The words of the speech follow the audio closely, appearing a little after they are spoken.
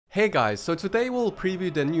Hey guys, so today we'll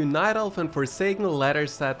preview the new Night Elf and Forsaken Leather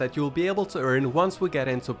set that you'll be able to earn once we get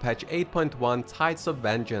into patch 8.1 Tides of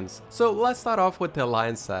Vengeance. So let's start off with the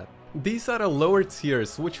Alliance set. These are the lower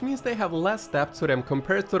tiers, which means they have less depth to them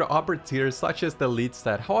compared to the upper tiers such as the Elite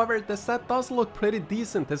set. However, the set does look pretty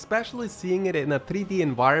decent, especially seeing it in a 3D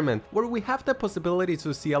environment where we have the possibility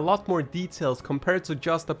to see a lot more details compared to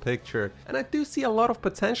just a picture. And I do see a lot of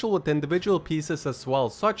potential with individual pieces as well,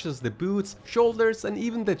 such as the boots, shoulders and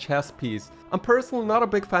even the chest piece. I'm personally not a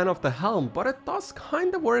big fan of the helm, but it does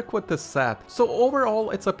kinda work with the set. So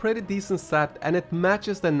overall it's a pretty decent set and it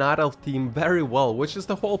matches the Night Elf theme very well, which is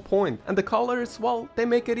the whole point. And the colors, well, they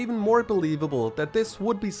make it even more believable that this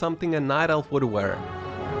would be something a Night Elf would wear.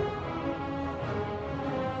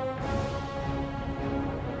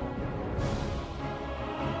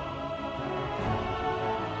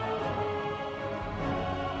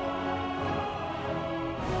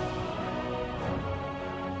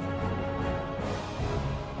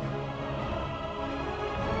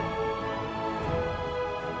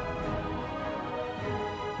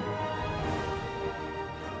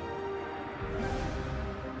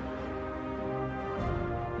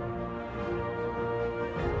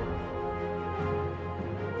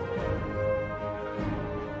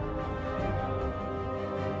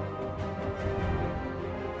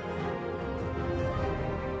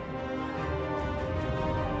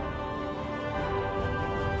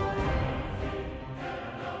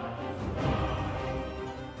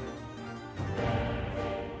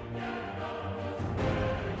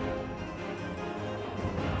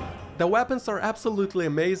 The weapons are absolutely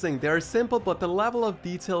amazing, they are simple but the level of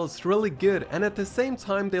detail is really good and at the same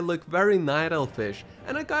time they look very Night Elfish,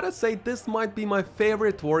 and I gotta say this might be my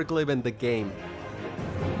favorite Warglyph in the game.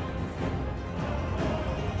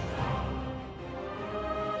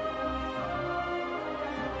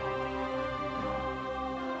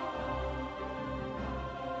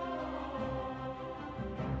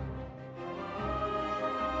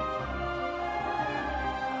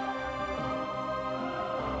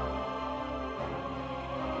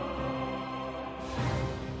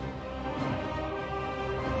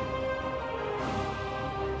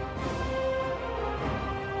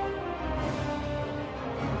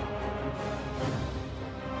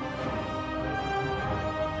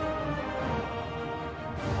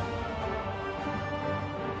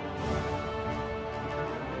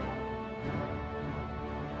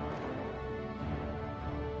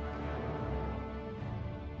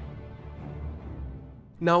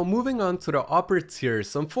 Now moving on to the upper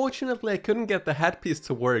tiers, unfortunately I couldn't get the headpiece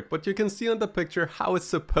to work, but you can see on the picture how it's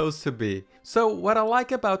supposed to be. So what I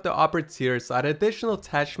like about the upper tiers are the additional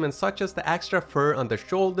attachments such as the extra fur on the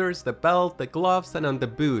shoulders, the belt, the gloves and on the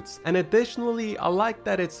boots. And additionally I like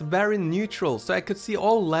that it's very neutral, so I could see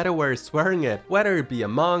all leatherwearers wearing it, whether it be a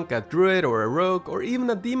monk, a druid or a rogue or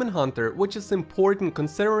even a demon hunter, which is important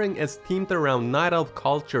considering it's themed around Night Elf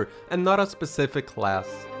culture and not a specific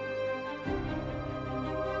class.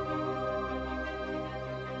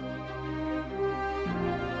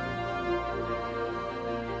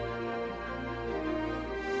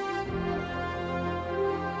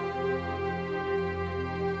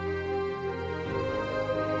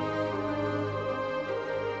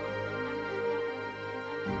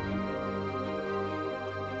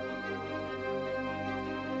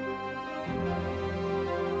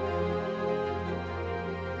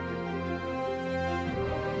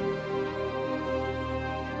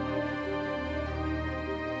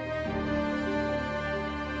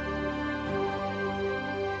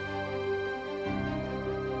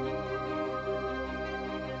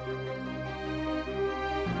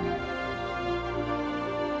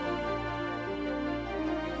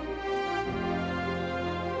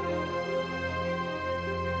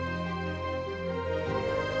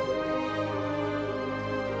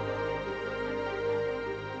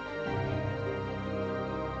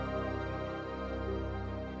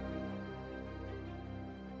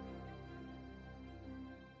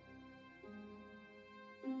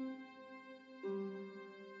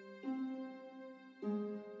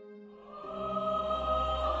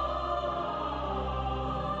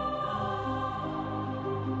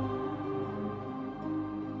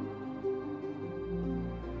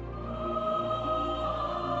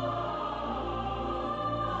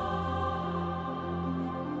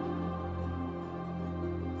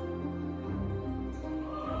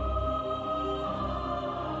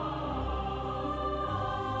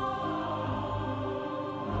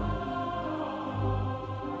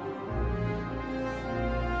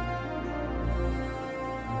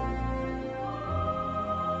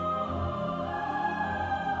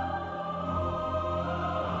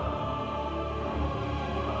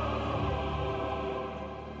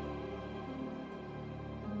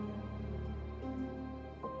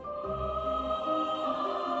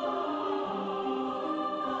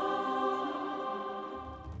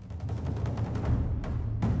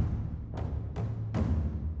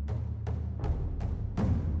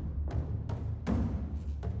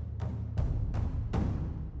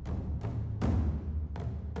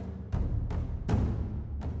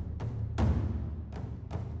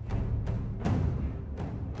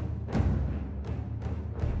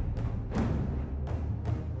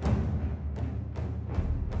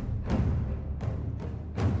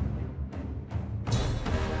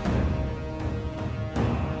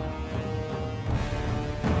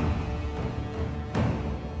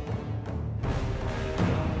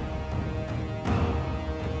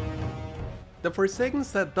 The Forsaken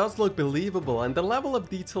set does look believable and the level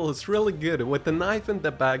of detail is really good with the knife in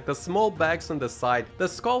the back, the small bags on the side, the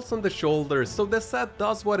skulls on the shoulders, so the set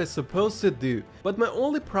does what it's supposed to do. But my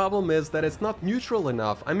only problem is that it's not neutral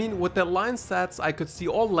enough. I mean, with the Alliance sets I could see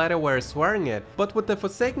all leather wearers wearing it, but with the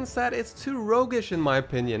Forsaken set it's too roguish in my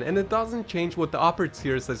opinion, and it doesn't change with the upper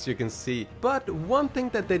tiers as you can see. But one thing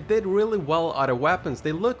that they did really well are the weapons.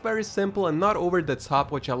 They look very simple and not over the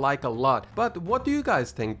top, which I like a lot. But what do you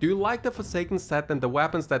guys think? Do you like the Forsaken set and the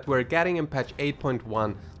weapons that we're getting in patch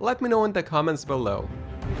 8.1? Let me know in the comments below.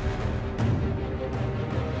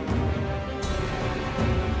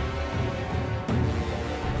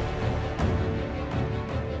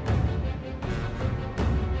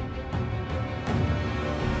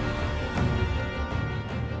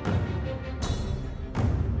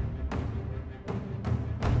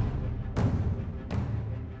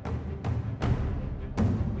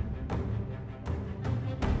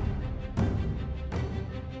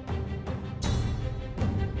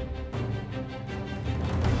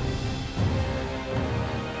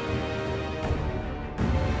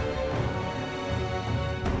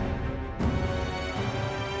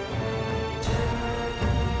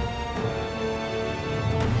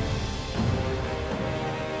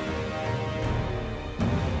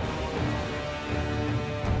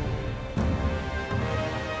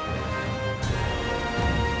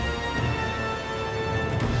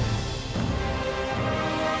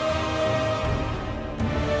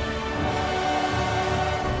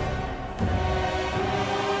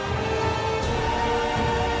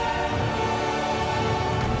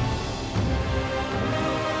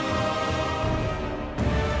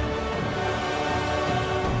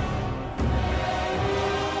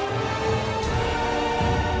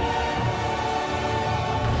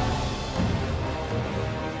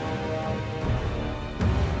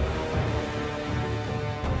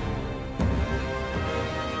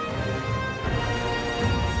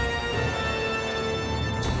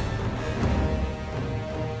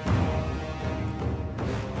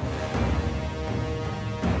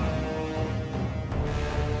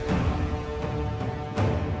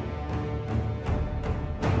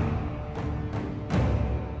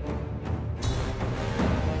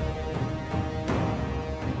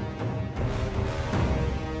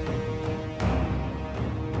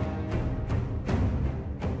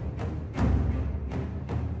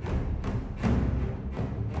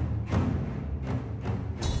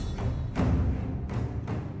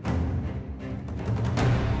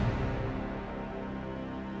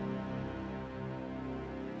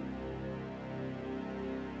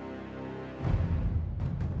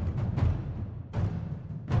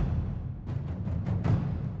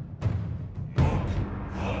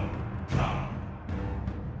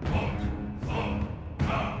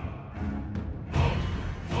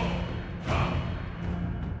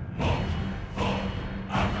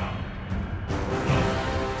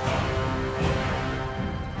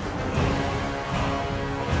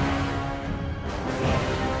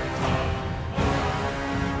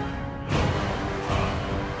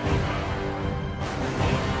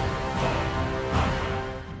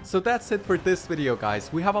 So that's it for this video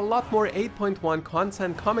guys. We have a lot more 8.1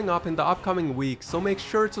 content coming up in the upcoming weeks, so make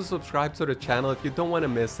sure to subscribe to the channel if you don't want to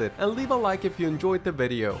miss it, and leave a like if you enjoyed the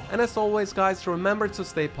video. And as always guys, remember to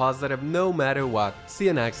stay positive no matter what. See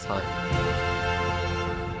you next time.